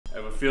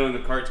feeling the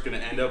cart's gonna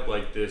end up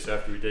like this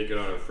after we take it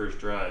on our first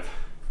drive.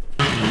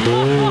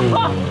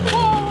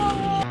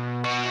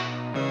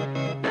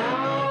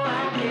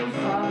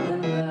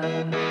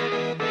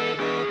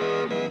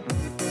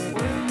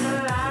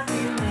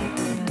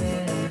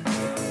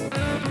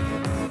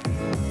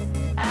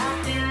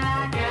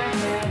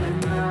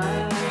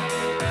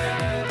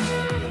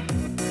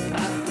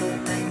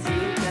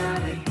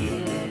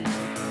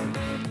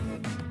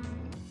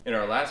 In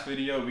our last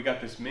video, we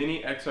got this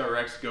mini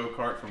XRX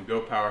go-kart from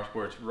Go Power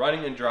Sports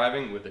running and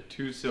driving with a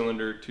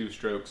 2-cylinder,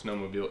 2-stroke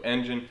snowmobile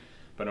engine,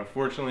 but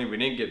unfortunately we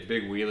didn't get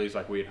big wheelies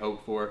like we had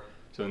hoped for.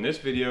 So in this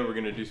video, we're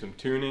going to do some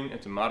tuning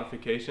and some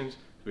modifications so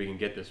we can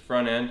get this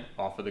front end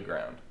off of the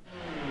ground.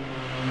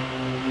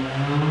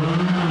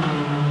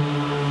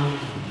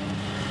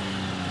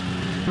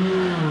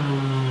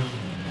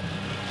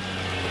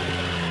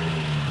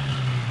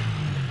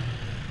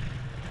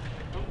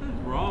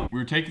 We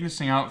were taking this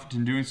thing out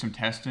and doing some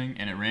testing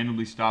and it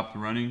randomly stopped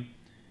running.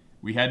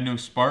 We had no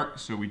spark,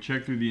 so we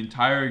checked through the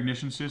entire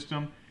ignition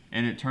system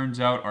and it turns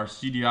out our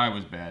CDI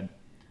was bad.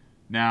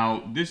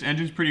 Now, this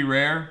engine's pretty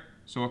rare,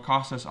 so it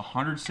cost us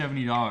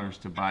 $170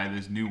 to buy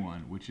this new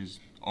one, which is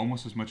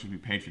almost as much as we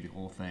paid for the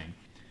whole thing.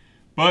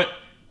 But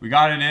we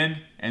got it in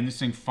and this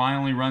thing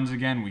finally runs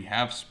again. We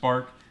have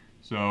spark,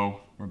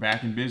 so we're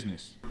back in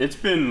business. It's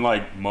been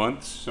like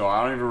months, so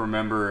I don't even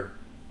remember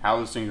how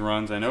this thing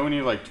runs. I know we need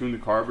to like tune the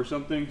carb or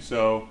something,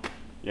 so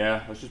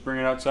yeah, let's just bring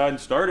it outside and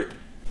start it.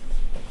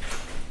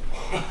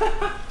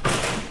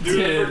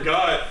 Dude, I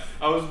forgot.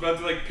 I was about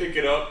to like pick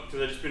it up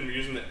because I've just been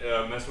using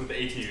the, messing with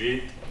the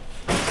ATV.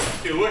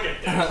 Dude, look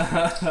at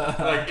this.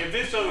 Like, if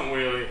this doesn't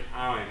wheelie,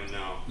 I don't even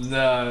know.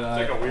 No, it's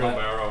like a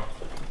wheelbarrow.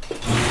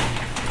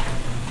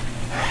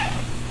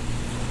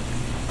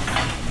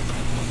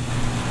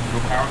 Go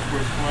Power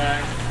Sports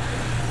flag.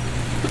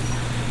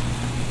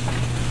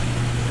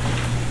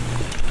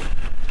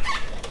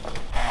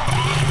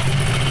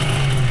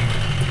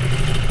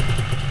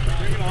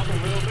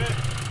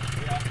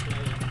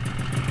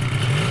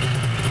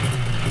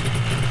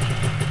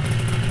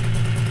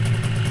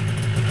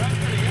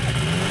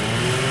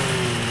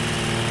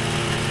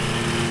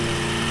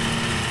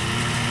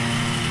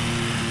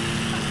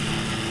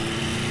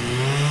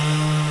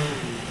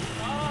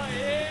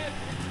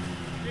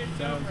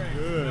 Sounds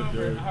good,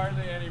 dude.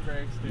 Hardly any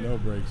brakes, dude. No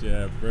brakes,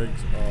 yeah.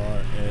 Brakes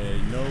are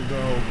a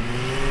no-go.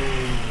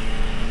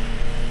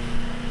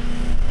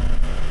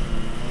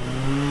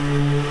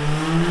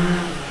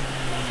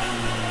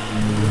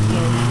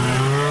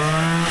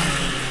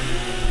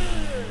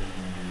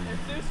 It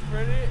seems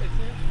pretty.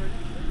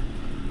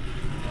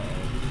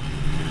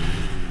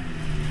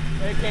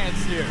 They can't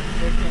steer.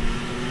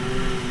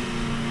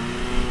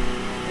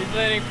 He's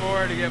leaning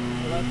forward to get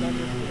left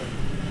under steer.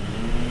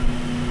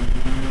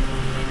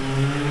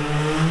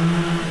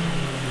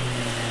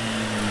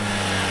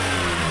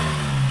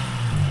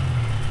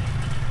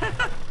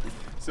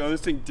 So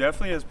this thing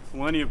definitely has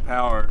plenty of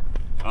power.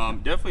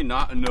 Definitely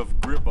not enough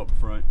grip up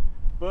front,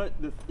 but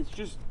it's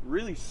just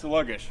really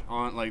sluggish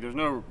on, like, there's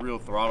no real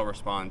throttle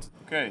response.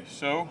 Okay,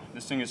 so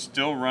this thing is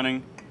still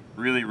running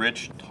really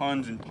rich,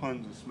 tons and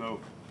tons of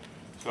smoke.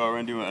 So we're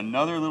gonna do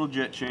another little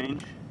jet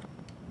change.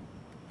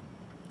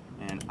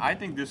 And I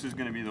think this is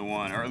gonna be the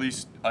one, or at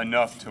least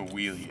enough to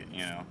wheelie it,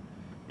 you know.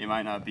 It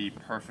might not be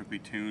perfectly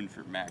tuned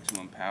for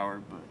maximum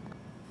power, but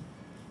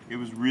it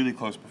was really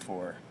close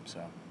before,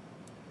 so.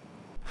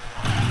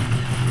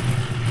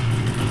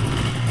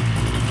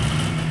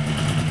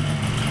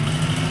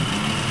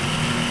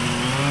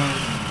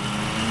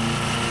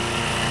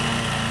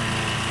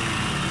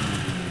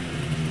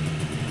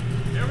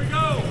 Here we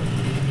go!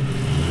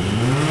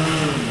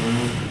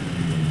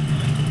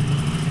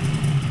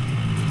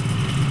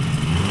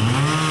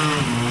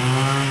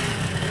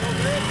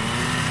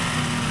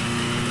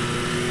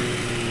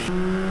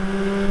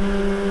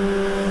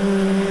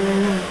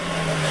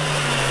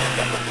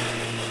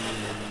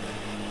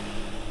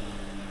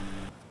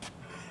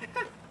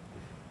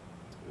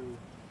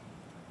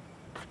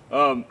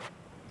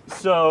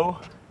 So,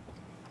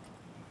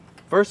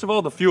 first of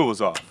all, the fuel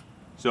was off.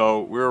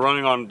 So we were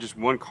running on just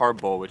one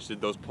carb bowl, which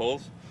did those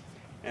pulls.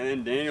 And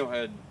then Daniel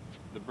had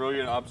the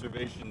brilliant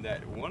observation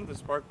that one of the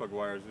spark plug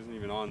wires isn't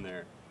even on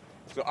there.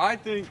 So I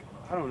think,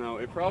 I don't know,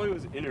 it probably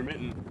was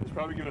intermittent. It's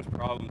probably giving us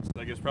problems.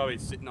 Like, it's probably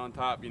sitting on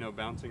top, you know,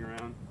 bouncing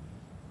around.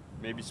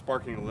 Maybe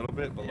sparking a little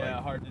bit, but yeah,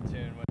 like, hard to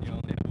tune when you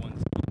only have one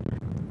cylinder.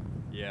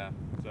 Yeah,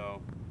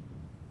 so,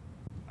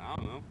 I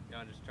don't know. You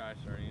want to just try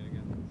starting it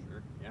again?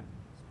 Sure, yeah,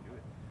 let's do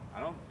it.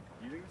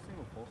 Do you think this thing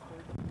will pulse play?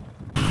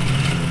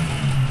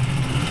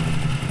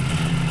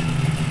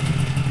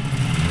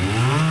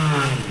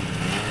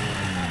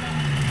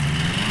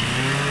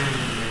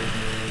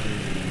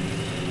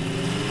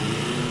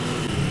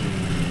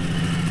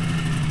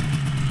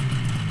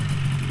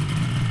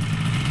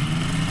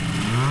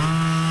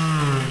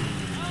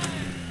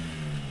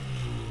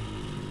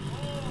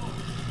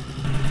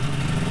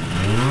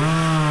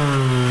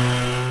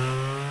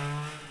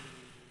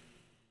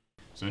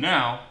 So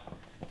now,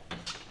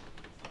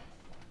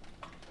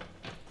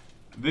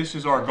 this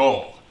is our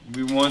goal.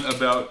 we want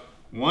about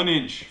 1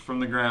 inch from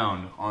the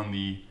ground on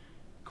the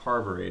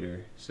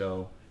carburetor.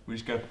 So we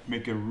just got to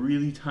make a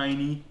really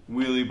tiny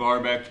wheelie bar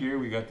back here.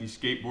 We got these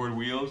skateboard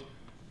wheels.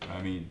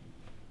 I mean,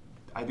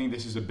 I think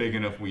this is a big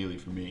enough wheelie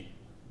for me.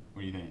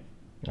 What do you think?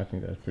 I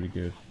think that's pretty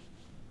good.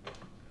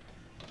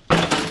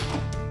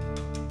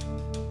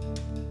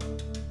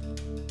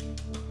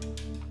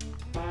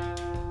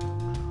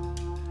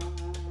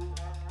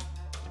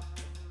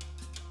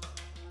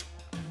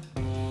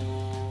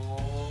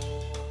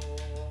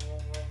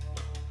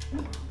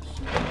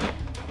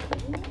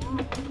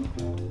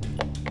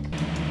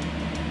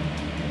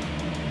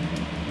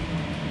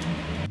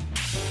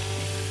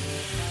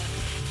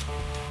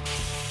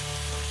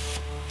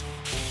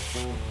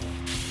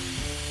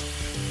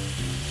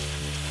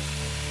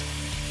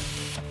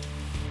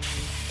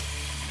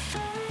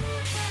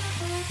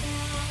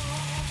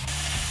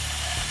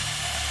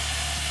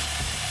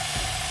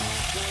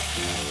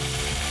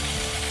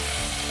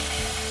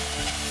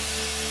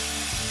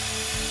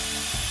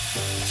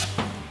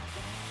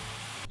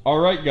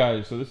 Alright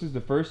guys, so this is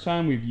the first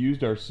time we've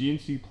used our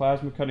CNC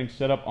plasma cutting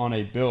setup on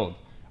a build.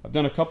 I've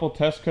done a couple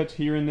test cuts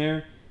here and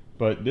there,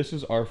 but this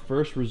is our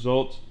first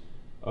result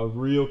of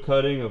real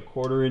cutting of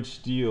 1/4 inch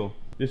steel.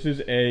 This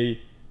is a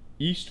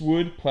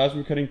Eastwood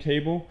plasma cutting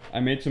table. I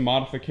made some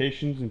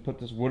modifications and put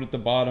this wood at the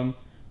bottom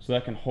so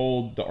that can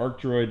hold the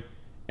arc droid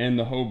and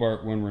the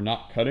Hobart when we're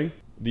not cutting.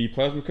 The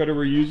plasma cutter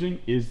we're using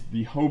is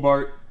the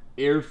Hobart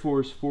Air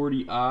Force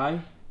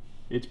 40i.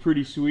 It's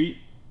pretty sweet.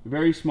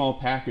 Very small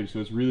package, so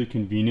it's really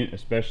convenient,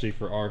 especially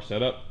for our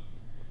setup.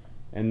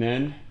 And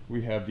then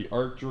we have the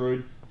Arc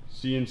Droid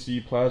CNC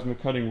plasma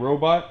cutting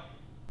robot.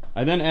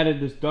 I then added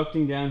this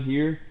ducting down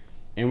here,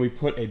 and we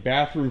put a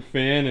bathroom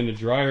fan and a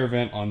dryer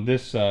vent on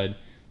this side.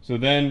 So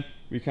then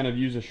we kind of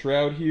use a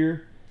shroud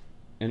here,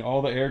 and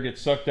all the air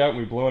gets sucked out, and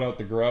we blow it out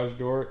the garage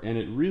door, and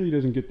it really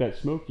doesn't get that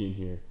smoky in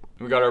here.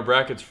 We got our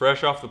brackets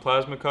fresh off the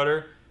plasma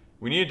cutter.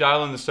 We need to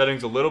dial in the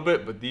settings a little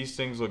bit, but these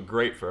things look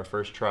great for our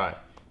first try.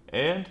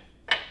 And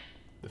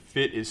the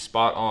fit is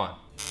spot on.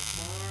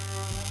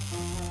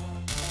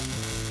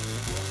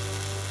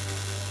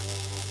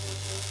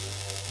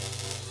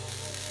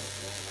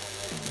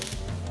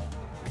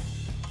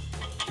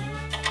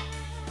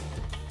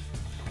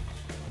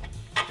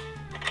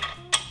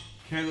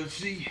 Okay, let's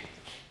see.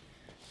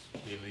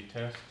 Daily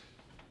test.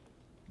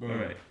 All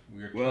right.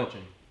 We're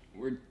touching.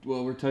 We're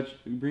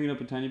bring it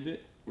up a tiny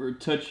bit. We're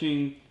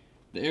touching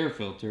the air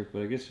filter,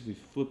 but I guess if we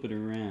flip it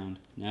around,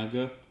 now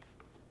go.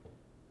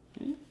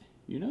 Yeah.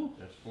 You know?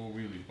 That's full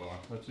wheelie bar.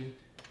 Let's see.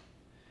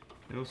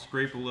 It'll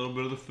scrape a little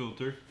bit of the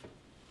filter.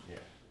 Yeah.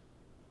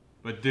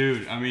 But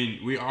dude, I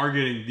mean, we are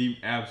getting the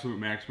absolute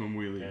maximum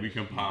wheelie That's we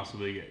can huge.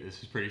 possibly get.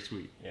 This is pretty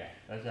sweet. Yeah,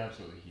 that's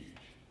absolutely huge.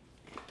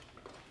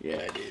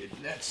 Yeah, dude.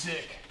 That's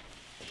sick.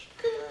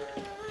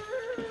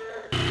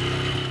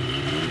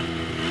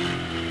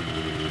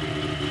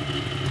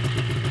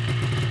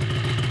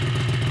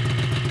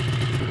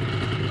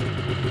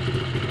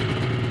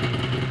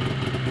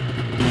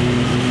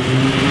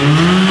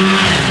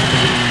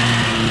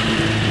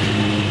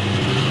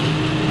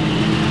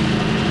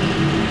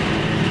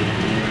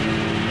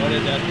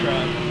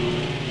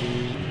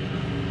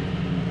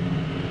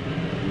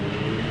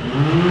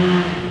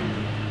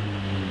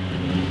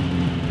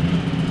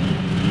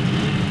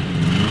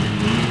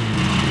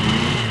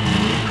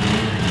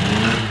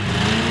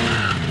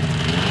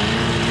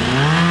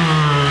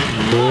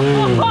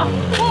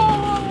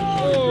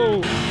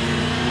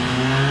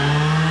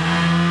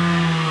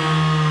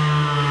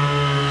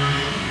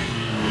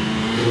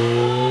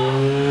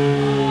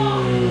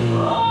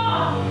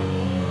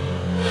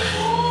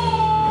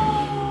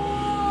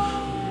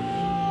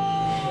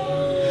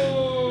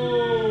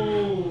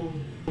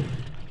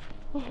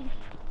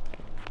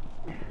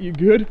 You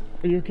good?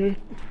 Are you okay?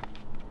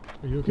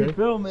 Are you okay? You're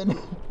filming. Are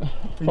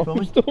you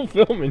I'm still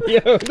filming. Yeah,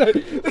 that's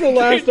the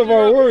last of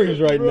our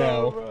worries right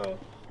now. Bro.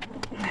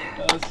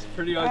 That's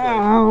pretty ugly.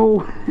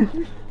 Ow!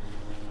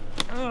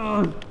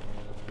 Ow.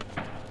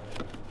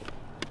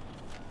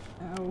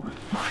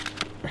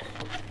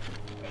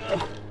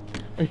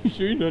 Are you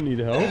sure you don't need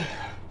help?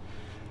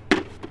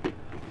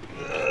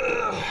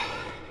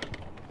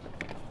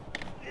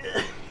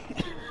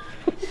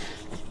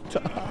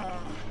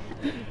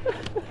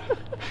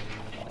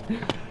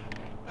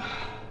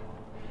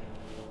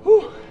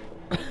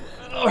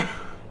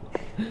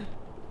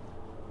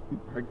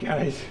 Alright,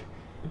 guys.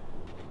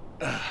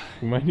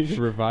 We might need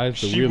to revise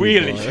the She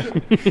wheelie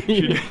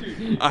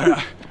wheelies.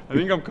 bar. I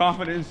think I'm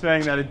confident in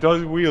saying that it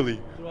does wheelie.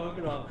 Walk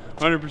it off.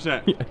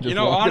 100%. Yeah, just you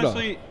know, walk it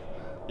honestly,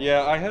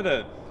 yeah, I had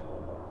the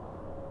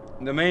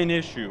main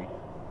issue,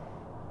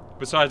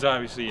 besides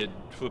obviously it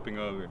flipping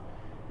over,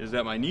 is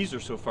that my knees are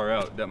so far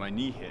out that my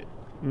knee hit.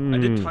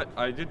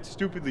 I did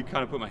stupidly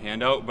kind of put my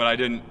hand out, but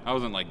I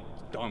wasn't like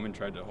dumb and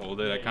tried to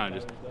hold it. I kind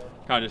of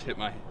just hit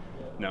my,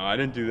 no, I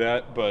didn't do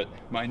that, but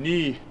my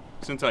knee,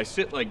 since I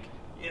sit like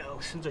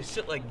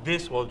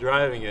this while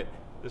driving it,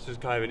 this is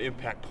kind of an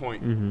impact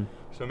point.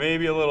 So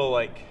maybe a little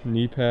like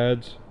Knee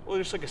pads. well,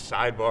 just like a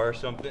sidebar or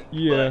something.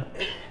 Yeah.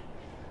 But,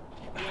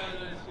 yeah,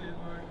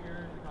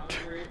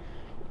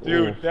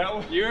 Dude, that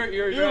was.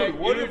 Dude,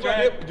 What if I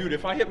hit? Dude,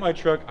 if I hit my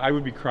truck, I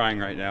would be crying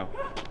right now.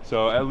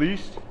 So at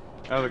least.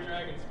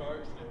 dragging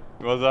sparks,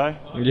 dude. Was I?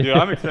 Dude,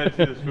 I'm excited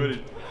to see this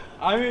footage.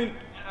 I mean,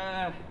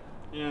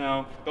 you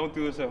know, don't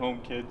do this at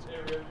home, kids.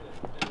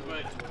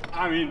 But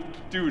I mean,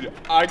 dude,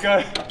 I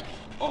got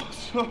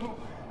also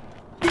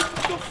the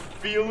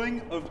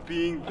feeling of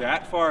being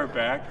that far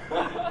back.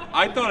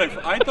 I thought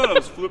I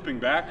was flipping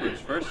backwards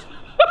first,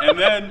 and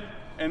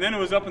then it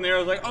was up in the air. I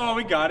was like, oh,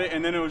 we got it,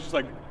 and then it was just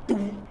like,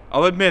 boom.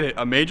 I'll admit it,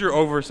 a major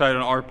oversight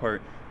on our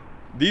part.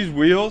 These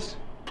wheels,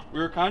 we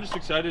were kind of just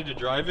excited to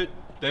drive it.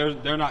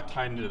 They're not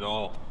tightened at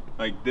all.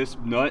 Like this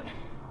nut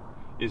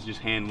is just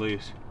hand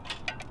loose.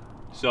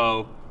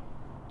 So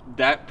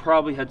that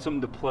probably had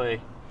something to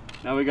play.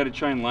 Now we got to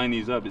try and line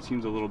these up. It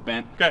seems a little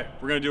bent. Okay,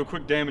 we're gonna do a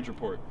quick damage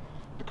report.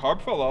 The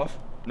carb fell off,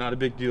 not a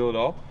big deal at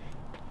all.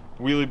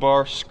 Wheelie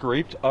bar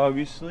scraped,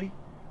 obviously.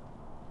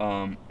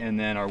 And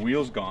then our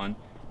wheel's gone.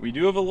 We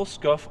do have a little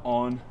scuff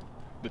on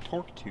the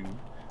torque tube,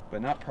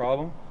 but not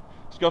problem.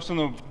 Scuffs on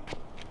the,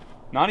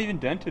 not even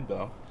dented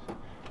though.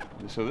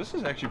 So this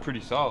is actually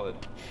pretty solid.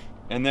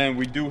 And then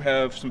we do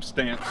have some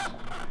stance.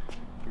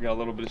 We got a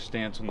little bit of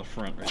stance on the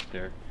front right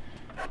there.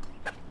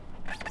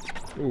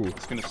 Ooh,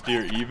 it's gonna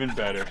steer even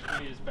better.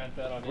 You just bent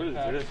that on What is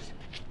impact. this?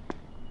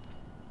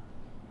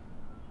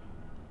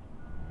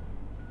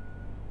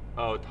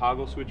 Oh,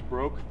 toggle switch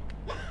broke.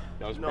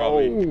 That was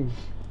probably.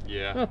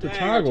 Yeah. Not the Dang,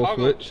 toggle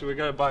switch. So we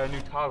gotta buy a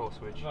new toggle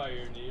switch. Oh,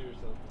 your knee or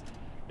something.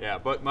 Yeah,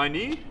 but my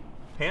knee,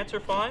 pants are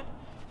fine.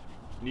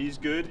 Knee's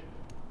good.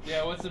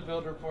 Yeah, what's the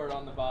build report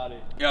on the body?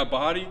 Yeah,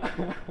 body.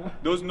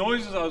 Those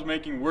noises I was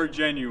making were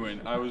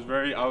genuine. I was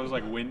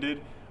like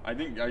winded. I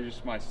think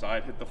my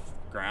side hit the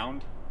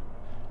ground.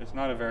 It's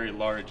not a very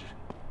large,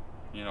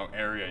 you know,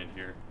 area in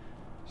here.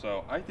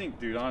 So I think,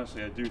 dude,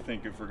 honestly, I do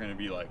think if we're gonna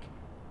be like,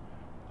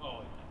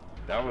 oh,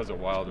 that was a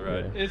wild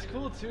ride. It's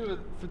cool too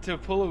to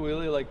pull a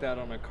wheelie like that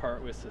on a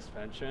cart with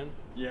suspension.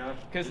 Yeah.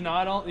 Because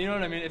not all, you know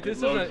what I mean. If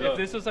this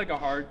was like a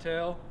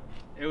hardtail,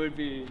 it would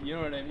be, you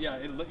know what I mean.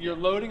 Yeah, you're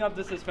loading up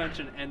the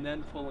suspension and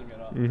then pulling it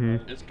up.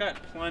 Mm-hmm. It's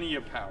got plenty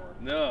of power.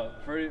 No,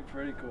 pretty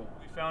cool.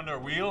 We found our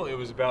wheel. It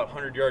was about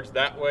 100 yards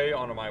that way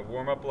on my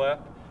warm-up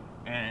lap,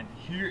 and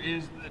here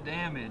is the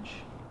damage.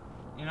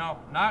 You know,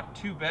 not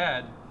too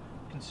bad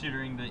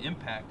considering the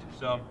impact.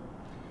 So.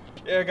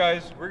 Yeah,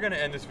 guys, we're gonna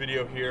end this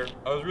video here.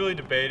 I was really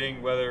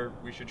debating whether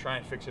we should try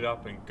and fix it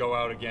up and go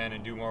out again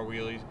and do more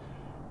wheelies,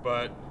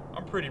 but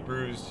I'm pretty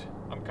bruised.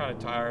 I'm kind of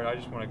tired. I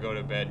just want to go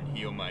to bed and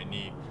heal my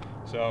knee.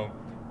 So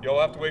you'll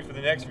have to wait for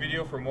the next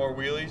video for more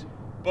wheelies,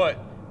 but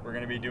we're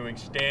gonna be doing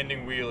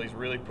standing wheelies,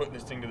 really putting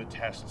this thing to the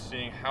test,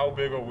 seeing how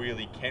big a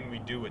wheelie can we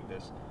do with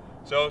this.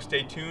 So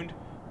stay tuned.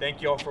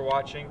 Thank you all for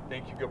watching.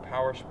 Thank you, Go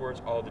Power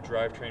Sports. All the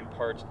drivetrain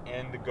parts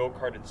and the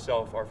go-kart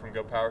itself are from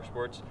Go Power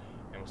Sports,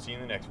 and we'll see you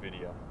in the next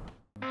video.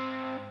 Good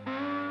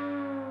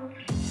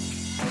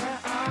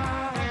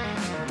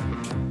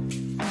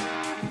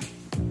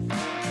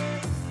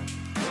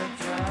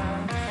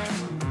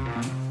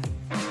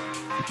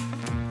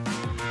job.